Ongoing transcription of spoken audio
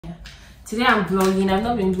Today I'm vlogging. I've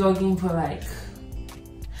not been vlogging for like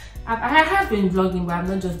I have been vlogging, but I've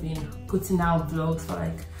not just been putting out vlogs for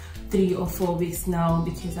like 3 or 4 weeks now,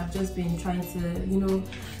 because I've just been trying to, you know,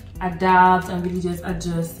 adapt and really just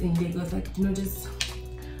adjust in Lagos, like, you know, just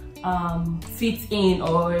fit in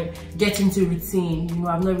or get into routine. You know,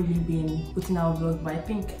 I've not really been putting out vlogs, but I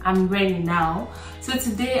think I'm ready now. So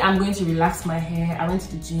today I'm going to relax my hair. I went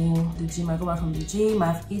to the gym. I got back from the gym,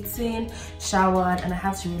 I've eaten, showered, and I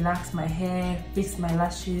have to relax my hair, fix my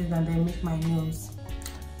lashes, and then make my nails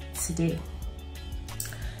today.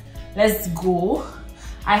 Let's go.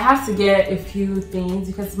 I have to get a few things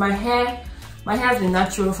because my hair has been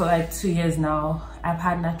natural for like 2 years now. I've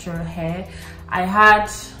had natural hair. I had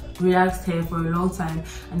relaxed hair for a long time,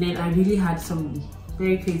 and then I really had some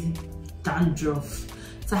very crazy dandruff,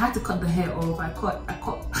 so I had to cut the hair off. I cut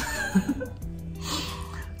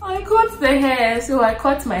the hair. So I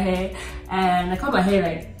cut my hair, and I cut my hair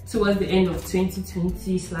like towards the end of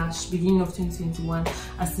 2020 / beginning of 2021,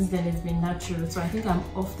 and since then it's been natural. So I think I'm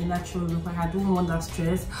off the natural look. I don't want that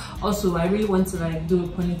stress. Also, I really want to like do a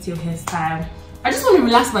ponytail hairstyle. I just want to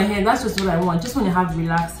relax my hair. That's just what I want. Just want to have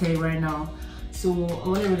relaxed hair right now. So I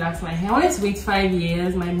want to relax my hair. I wanted to wait 5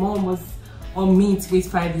 years. My mom was on me to wait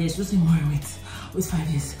 5 years. Just say, "More wait 5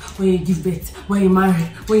 years. When you give birth, when you marry,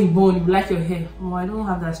 when you born, you like your hair." Oh, I don't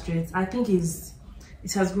have that stress. I think it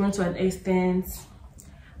has grown to an extent.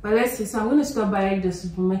 But let's see. So I'm going to stop by the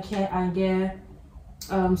supermarket and get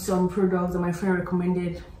some products that my friend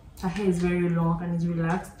recommended. Her hair is very long and it's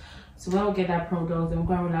relaxed. So when we get that product, then we're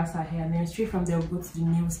going to relax her hair, and then straight from there we'll go to the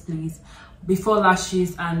nails place before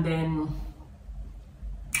lashes, and then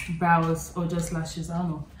brows, or just lashes. I don't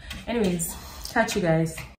know. Anyways, catch you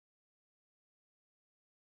guys.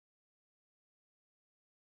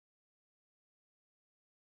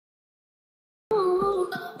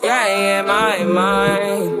 Yeah, my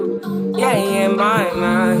mind. Yeah, my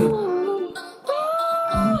mind.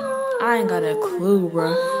 I ain't got a clue,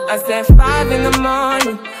 bro. I said 5 in the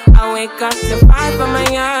morning. I wake up to 5 for my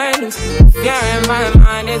earnings. Yeah, in my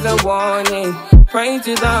mind is a warning. Pray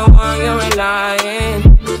to the one you're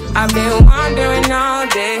relying. I've been wandering all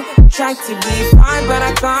day. Tried to be fine, but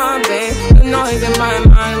I can't be. The noise in my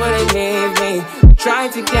mind wouldn't leave me.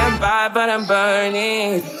 Tried to get by, but I'm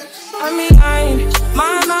burning. I'm behind,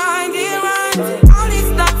 my mind it runs. All these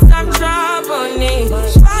thoughts have troubled me.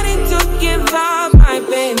 Fighting to give up my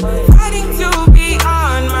pain. Fighting to be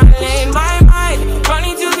on my lane. My mind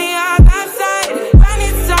running to the other side. When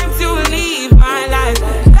it's time to leave my life,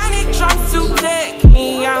 then it tries to take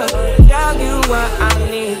me out. Tell you what I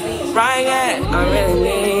need, right? Yeah, I really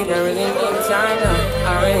need time now. I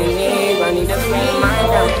need to free my mind.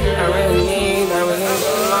 I really need my mind.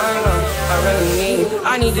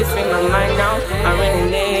 I need to free my mind now. I really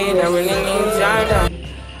need time now.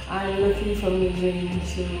 I'm looking for me dream,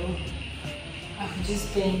 so I could just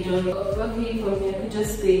stay indoors. Luckily for me, I could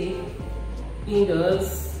just stay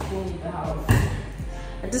indoors in the house.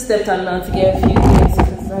 I just stepped out now to get a few things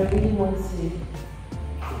because I really want to.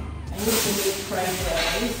 I need to make fried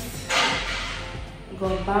rice. I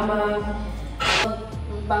got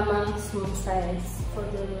Bama small size for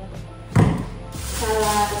the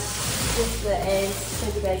salad. This is the eggs.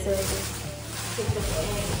 As you guys already pick up the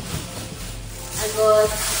egg. I got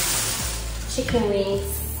chicken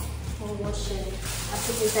wings. I'll wash it. I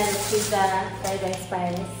put inside the freezer, fried rice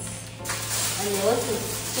spice. And then what's this?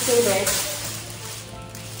 Chicken bread.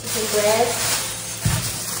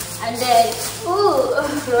 And then, ooh, a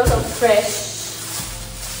lot of fresh.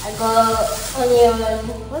 I got onion.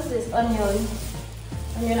 What's this? Onion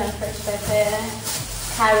and fresh pepper,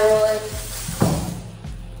 carrots,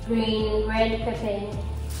 red pepper,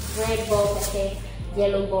 red ball pepper,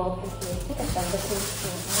 yellow ball pepper. I think I found the same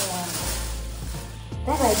thing.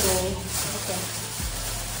 That I do. Okay.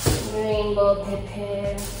 Green ball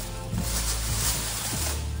pepper,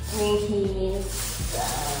 green peas,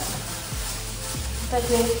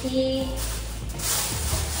 green pea,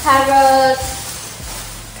 carrots,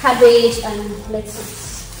 cabbage, and lettuce.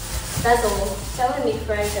 That's all. So I want to make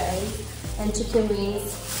fried rice and chicken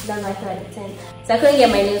wings. Done my 5 out of 10. So I couldn't get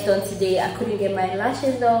my nails done today. I couldn't get my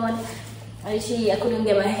lashes done. Actually, I couldn't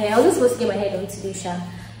get my hair. I wasn't supposed to get my hair done today, Sha.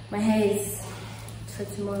 My hair is for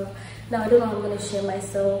tomorrow. Now I don't know how I'm gonna share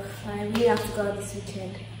myself. I really have to go out this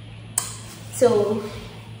weekend. So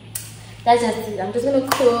that's just it. I'm just gonna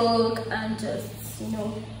cook and just, you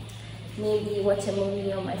know, maybe watch a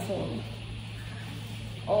movie on my phone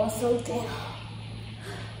or something.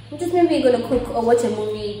 I'm just maybe gonna cook or watch a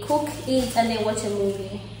movie, cook, eat, and then watch a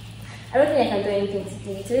movie. I don't think I can do anything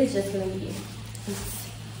today. Today is just gonna be it.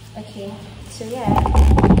 Okay, so yeah,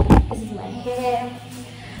 this is my hair.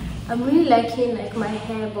 I'm really liking like my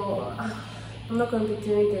hair, but I'm not gonna be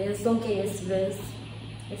doing this. Don't get used to this.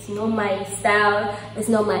 It's not my style, it's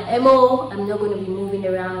not my MO. I'm not gonna be moving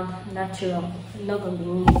around natural. I'm not gonna be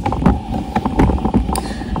me.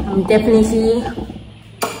 I'm definitely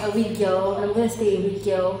a wig girl, and I'm gonna stay a wig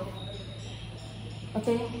girl.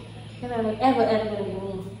 Okay? Never ever gonna be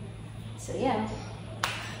me. So yeah.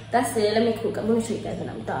 That's it. Let me cook. I'm gonna show you guys when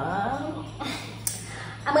I'm done.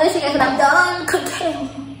 I'm gonna show you guys when I'm done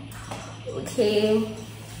cooking. Okay.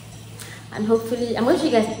 And hopefully, I'm gonna show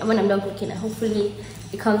you guys when I'm done cooking, and hopefully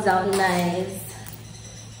it comes out nice.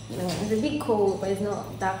 You know, it's a bit cold, but it's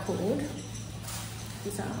not that cold.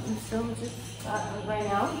 So just start right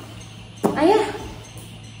now. Ah yeah.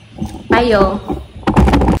 Ayo.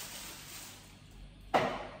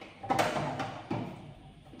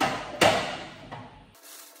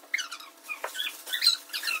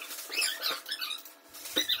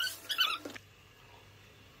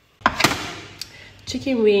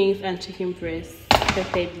 Chicken wings and chicken breast,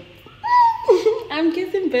 peppered. I'm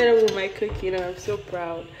getting better with my cooking and I'm so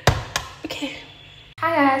proud. Okay.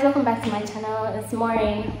 Hi guys, welcome back to my channel. It's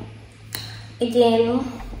morning again.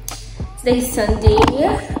 Today's Sunday.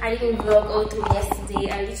 I didn't vlog all through yesterday.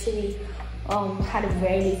 I literally had a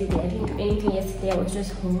very lazy day. I didn't do anything yesterday. I was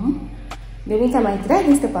just home. The only time did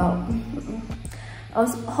I step out? I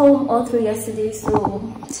was home all through yesterday,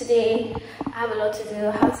 so today I have a lot to do.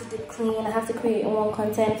 I have to deep clean. I have to create more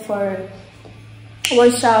content for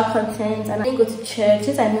workshop content, and I didn't go to church.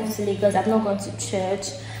 Since I moved to Lagos, I've not gone to church.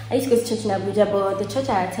 I used to go to church in Abuja, but the church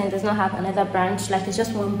I attend does not have another branch. Like, it's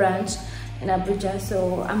just one branch in Abuja.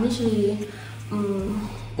 So I'm literally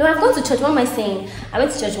no, I've gone to church. What am I saying? I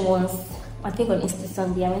went to church once, I think on Easter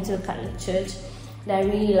Sunday. I went to a Catholic church that I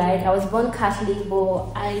really like. I was born Catholic,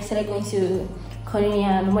 but I started going to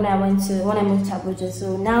Korean when I moved to Abuja.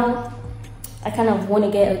 So now I kind of want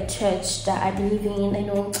to get a church that I believe in.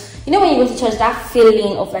 You know when you go to church, that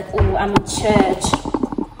feeling of like, oh, I'm in church.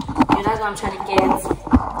 You know, that's what I'm trying to get.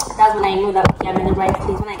 That's when I know that, okay, I'm in the right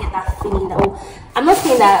place. When I get that feeling that, oh, I'm not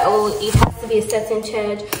saying that, oh, it has to be a certain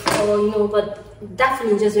church, or you know, but that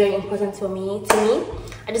feeling is just very important to me.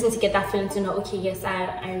 I just need to get that feeling to know, okay, yes,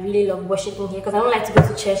 I really love worshiping here, because I don't like to go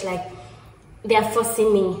to church like they are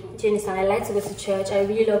forcing me. Do you understand? I like to go to church. I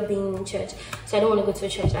really love being in church, so I don't want to go to a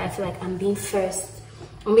church that I feel like I'm being forced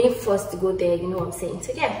to go there. You know what I'm saying?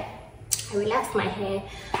 So yeah, I relaxed my hair,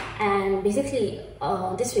 and basically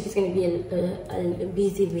this week is going to be a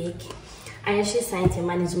busy week. I actually signed to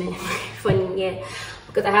management funny, yeah,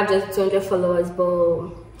 because I have just 200 followers,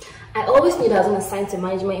 but I always knew that I was going to sign to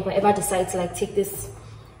management if I ever decide to like take this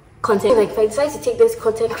content, like if I decide to take this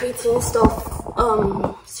content creating stuff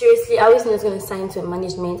seriously. I always knew I was going to sign to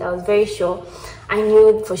management. I was very sure. I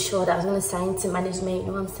knew for sure that I was going to sign to management, you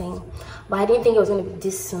know what I'm saying? But I didn't think it was going to be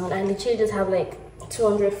this soon. I literally just have like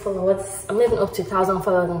 200 followers. I'm not even up to 1,000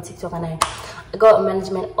 followers on TikTok, and I got a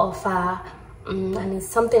management offer, and it's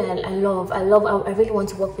something I love. I really want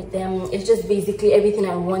to work with them. It's just basically everything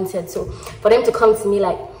I wanted. So for them to come to me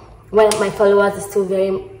like when my followers is still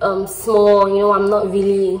very small, you know, I'm not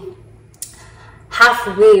really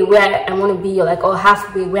halfway where I want to be, or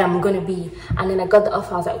halfway where I'm gonna be, and then I got the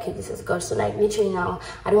offer. I was like, okay, this is good. So like literally now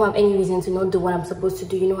I don't have any reason to not do what I'm supposed to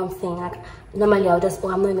do, you know what I'm saying? Like normally I'll just,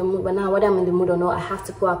 oh, I'm not in the mood, but now whether I'm in the mood or not, I have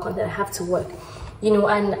to put out content, I have to work, you know.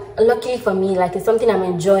 And luckily for me, like it's something I'm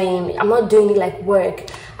enjoying. I'm not doing it like work.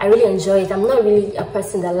 I really enjoy it. I'm not really a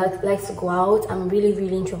person that likes to go out. I'm really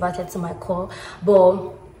introverted to my core,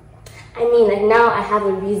 but I mean, like now I have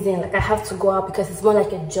a reason, like I have to go out because it's more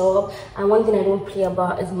like a job. And one thing I don't play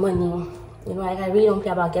about is money. You know, like I really don't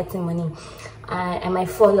play about getting money. I might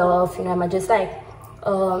fall off, you know, I might just like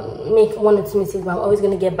make one or two mistakes, but I'm always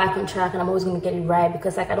going to get back on track, and I'm always going to get it right,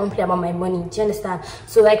 because like I don't play about my money. Do you understand?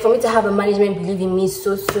 So like for me to have a management believe in me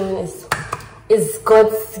so soon is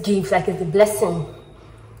God's gift, like it's a blessing.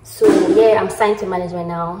 So yeah, I'm signed to management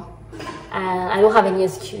now. And I don't have any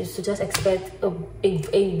excuse to just expect a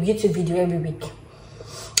YouTube video every week.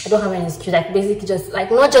 I don't have any excuse. Like basically just like,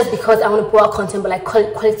 not just because I want to put out content, but like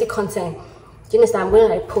quality content. Do you understand? I'm going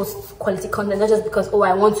to like post quality content, not just because, oh,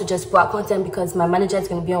 I want to just put out content because my manager is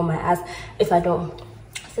going to be on my ass if I don't.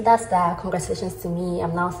 So that's that. Congratulations to me.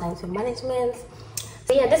 I'm now signed to management.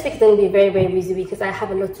 So yeah, this week is going to be a very busy week because I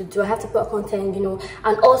have a lot to do. I have to put out content, you know.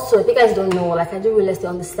 And also, if you guys don't know, like I do real estate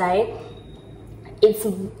on the side.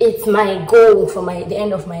 It's my goal for the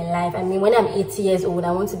end of my life. I mean, when I'm 80 years old,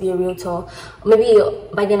 I want to be a realtor. Maybe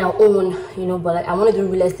by then I'll own, you know, but like I want to do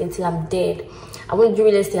real estate until I'm dead. I want to do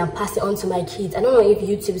real estate and pass it on to my kids. I don't know if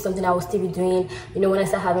YouTube is something I will still be doing, you know, when I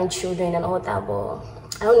start having children and all that, but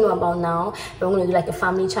I don't know about now if I'm going to do like a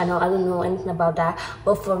family channel. I don't know anything about that,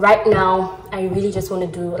 but for right now I really just want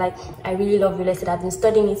to do, like, I really love real estate. I've been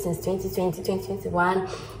studying it since 2020, 2021,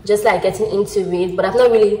 just like getting into it, but I've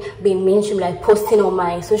not really been mainstream, like posting on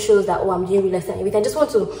my socials that, oh, I'm doing real estate and everything. I just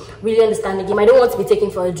want to really understand the game. I don't want to be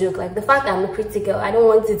taken for a joke. Like, the fact that I'm a pretty girl, I don't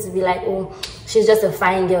want it to be like, oh, she's just a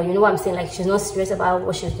fine girl, you know what I'm saying? Like, she's not serious about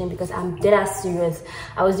what she's doing, because I'm dead ass serious.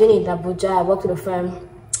 I was doing it in Abuja. I worked with a firm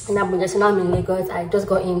in Abuja, so now I'm in Lagos. I just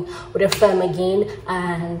got in with a firm again,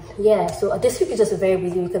 and yeah, so this week is just very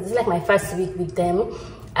busy because it's like my first week with them,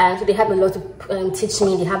 and so they have a lot to teach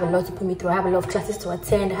me. They have a lot to put me through. I have a lot of classes to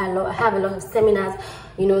attend. I have a lot of seminars,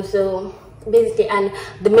 you know. So basically, and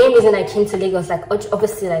the main reason I came to Lagos, like,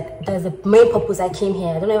 obviously, like, there's a main purpose I came here.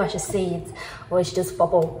 I don't know if I should say it or it should just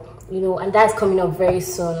pop up, you know, and that's coming up very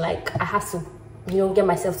soon. Like, I have to, you know, get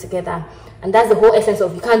myself together. And that's the whole essence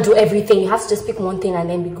of, you can't do everything. You have to just pick one thing and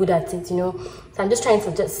then be good at it, you know. So I'm just trying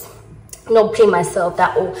to just not play myself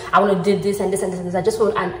that, oh, I want to do this and this and this and this. I just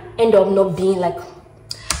want to end up not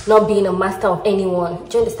being a master of anyone.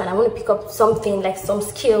 Do you understand? I want to pick up something, like some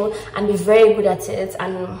skill, and be very good at it.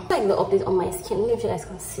 And like the update on my skin, I don't know if you guys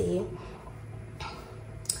can see.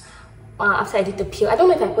 After I did the peel, I don't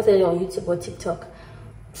know if I posted it on YouTube or TikTok.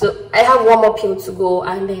 So I have one more peel to go,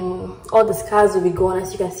 and then all the scars will be gone.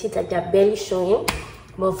 As you can see, like, they're barely showing.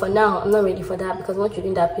 But for now, I'm not ready for that, because once you're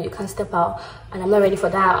doing that peel, you can't step out, and I'm not ready for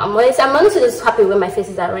that. I'm honestly just happy where my face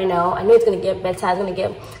is at right now. I know it's gonna get better, it's gonna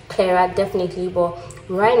get clearer, definitely. But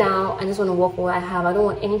right now, I just want to work with what I have. I don't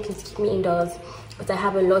want anything to keep me indoors, but I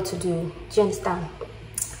have a lot to do. Do you understand?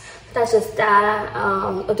 That's just that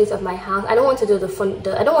updates of my house. I don't want to do the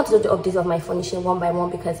updates of my furnishing one by one,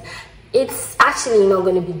 because it's actually not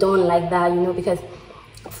going to be done like that, you know, because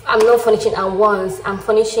I'm not furnishing at once. I'm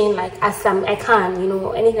furnishing like as I can, you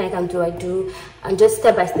know. Anything I can do, I do, and just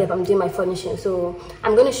step by step I'm doing my furnishing. So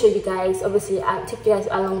I'm going to show you guys. Obviously, I'll take you guys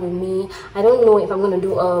along with me. I don't know if I'm going to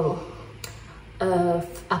do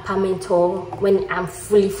apartment tour when I'm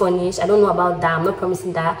fully furnished. I don't know about that. I'm not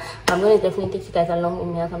promising that, but I'm going to definitely take you guys along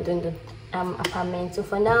with me as I'm doing the apartment. So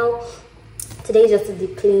for now, today is just to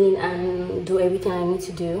deep clean and do everything I need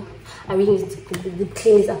to do. I really need to deep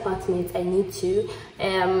clean this apartment. I need to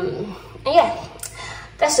and yeah,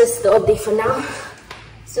 that's just the update for now.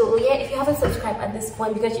 So yeah, if you haven't subscribed at this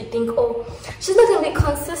point because you think, oh, she's not gonna be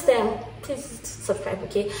consistent, please subscribe,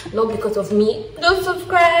 okay? Not because of me, don't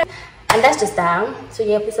subscribe. And that's just that. So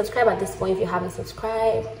yeah, please subscribe at this point if you haven't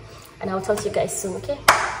subscribed, and I'll talk to you guys soon, okay?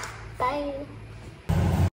 Bye.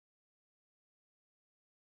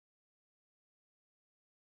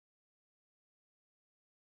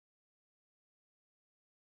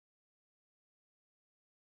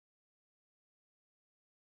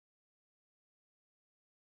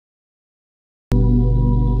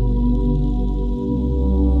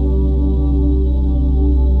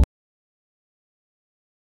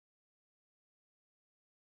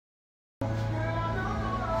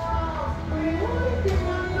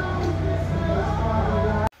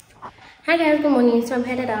 Hi guys, good morning. So I'm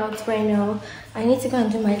headed out right now. I need to go and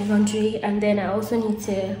do my laundry, and then I also need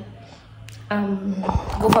to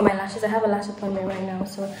go for my lashes. I have a lash appointment right now,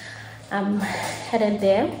 so I'm headed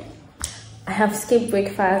there. I have skipped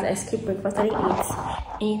breakfast. I skipped breakfast. I didn't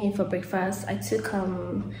eat anything for breakfast. I took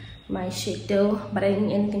my shake though, but I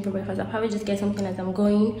didn't eat anything for breakfast. I'll probably just get something as I'm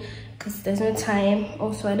going, because there's no time.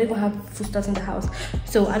 Also, I don't even have foodstuffs in the house,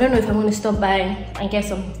 so I don't know if I'm going to stop by and get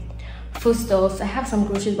some foodstuffs. I have some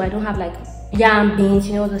groceries, but I don't have like yam, beans,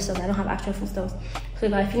 you know, those stuff. I don't have actual foodstuffs. So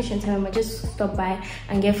if I finish in time, I might just stop by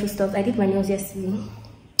and get foodstuffs. I did my nails yesterday.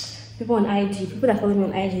 People on IG, people that follow me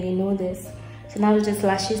on IG, they know this. So now it's just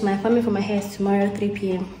lashes. My appointment for my hair is tomorrow 3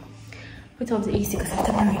 p.m. Put off the AC because I'm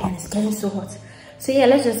tired already and it's getting so hot. So yeah,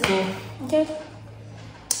 let's just go. Okay,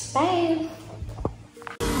 bye.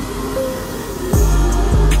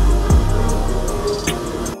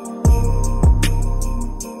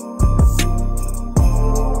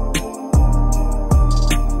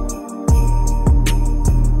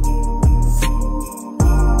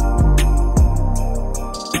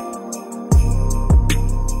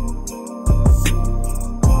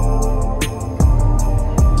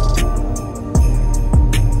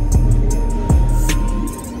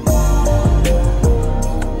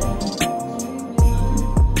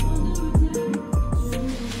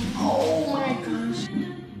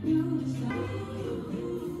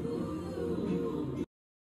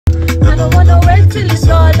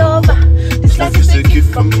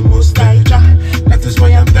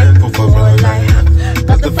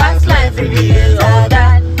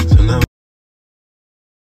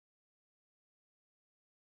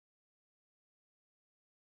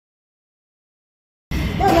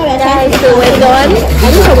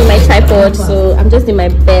 much, so I'm just doing my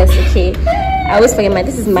best. Okay, I always forget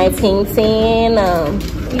this is my painting.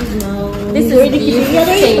 This is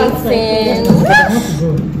beautiful painting.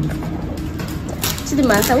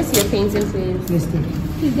 Chidima, can we see your painting, please? Yes,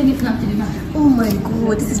 please give me snap Chidima. Oh my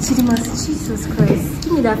god, this is Chidima's. Jesus Christ,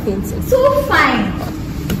 give me that painting. So fine.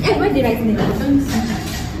 Hey, where did I write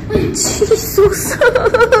it? Jesus.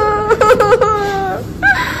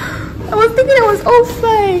 I was thinking it was all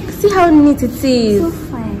fake. See how neat it is. So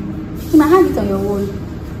fine. You might hang it on your wall.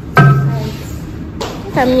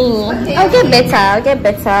 Look at me. Okay, I'll get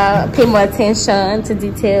better. Pay more attention to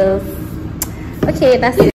details. Okay, that's it.